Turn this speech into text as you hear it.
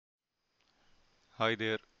Hi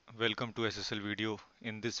there, welcome to SSL video.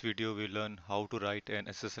 In this video we learn how to write an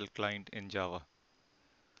SSL client in Java.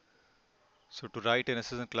 So to write an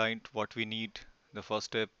SSL client, what we need, the first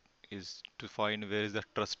step is to find where is the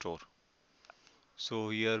trust store. So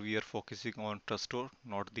here we are focusing on trust store,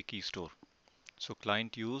 not the key store. So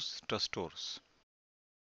client use trust stores.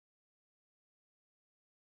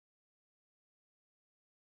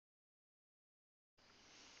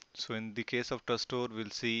 So in the case of trust store,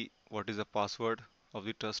 we'll see what is the password of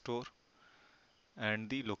the trust store and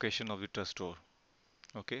the location of the trust store.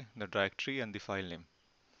 Okay, the directory and the file name.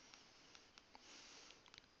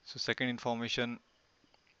 So second information,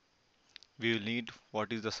 we will need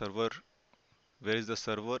what is the server, where is the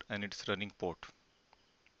server and its running port.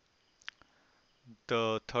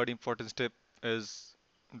 The third important step is,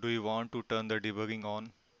 do you want to turn the debugging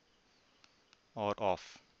on or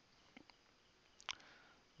off?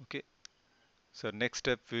 Okay, so next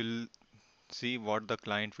step we'll see what the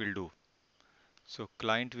client will do. So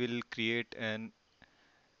client will create an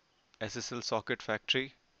SSL socket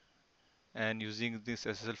factory, and using this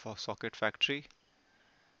SSL socket factory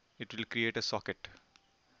it will create a socket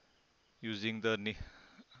using the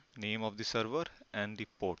name of the server and the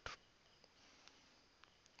port.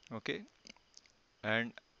 Okay,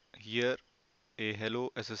 and here a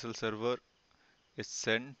hello SSL server is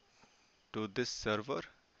sent to this server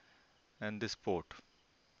and this port,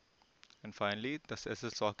 and finally the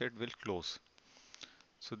SSL socket will close.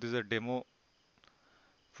 So this is a demo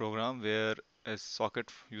program where a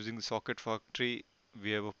socket, using the socket factory,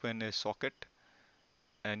 we have opened a socket,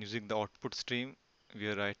 and using the output stream we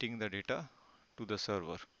are writing the data to the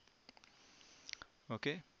server.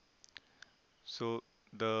 Okay, so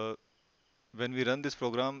the when we run this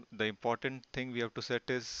program, the important thing we have to set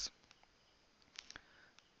is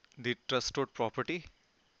the trust store property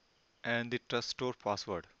and the trust store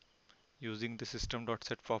password using the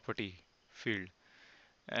system.setProperty field.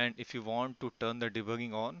 And if you want to turn the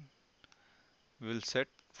debugging on, we'll set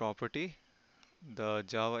property the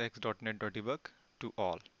javax.net.debug to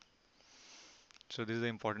all. So this is the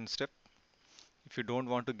important step. If you don't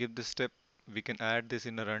want to give this step, we can add this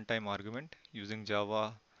in a runtime argument using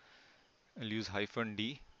Java. I'll use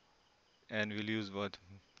 -d, and we'll use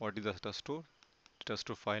what is the trust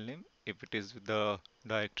store file name. If it is the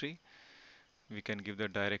directory, we can give the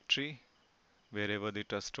directory wherever the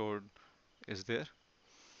trust store is there,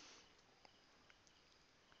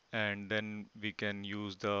 and then we can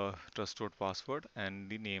use the trust store password and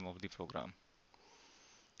the name of the program.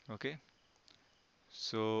 Okay,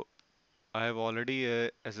 so I have already a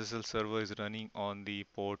SSL server is running on the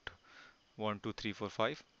port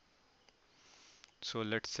 12345. So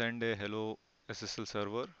let's send a hello SSL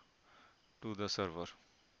server to the server.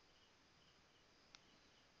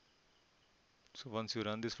 So once you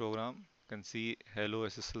run this program, you can see hello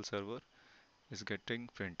SSL server is getting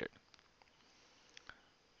printed.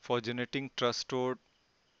 For generating trust store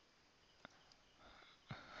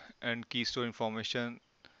and keystore information,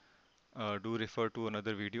 do refer to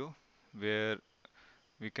another video where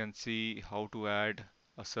we can see how to add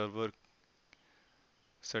a server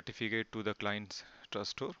certificate to the client's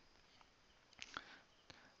trust store.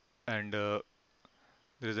 And there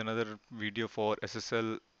is another video for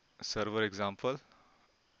SSL server example.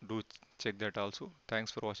 Do check that also.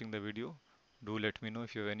 Thanks for watching the video. Do let me know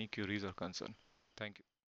if you have any queries or concern. Thank you.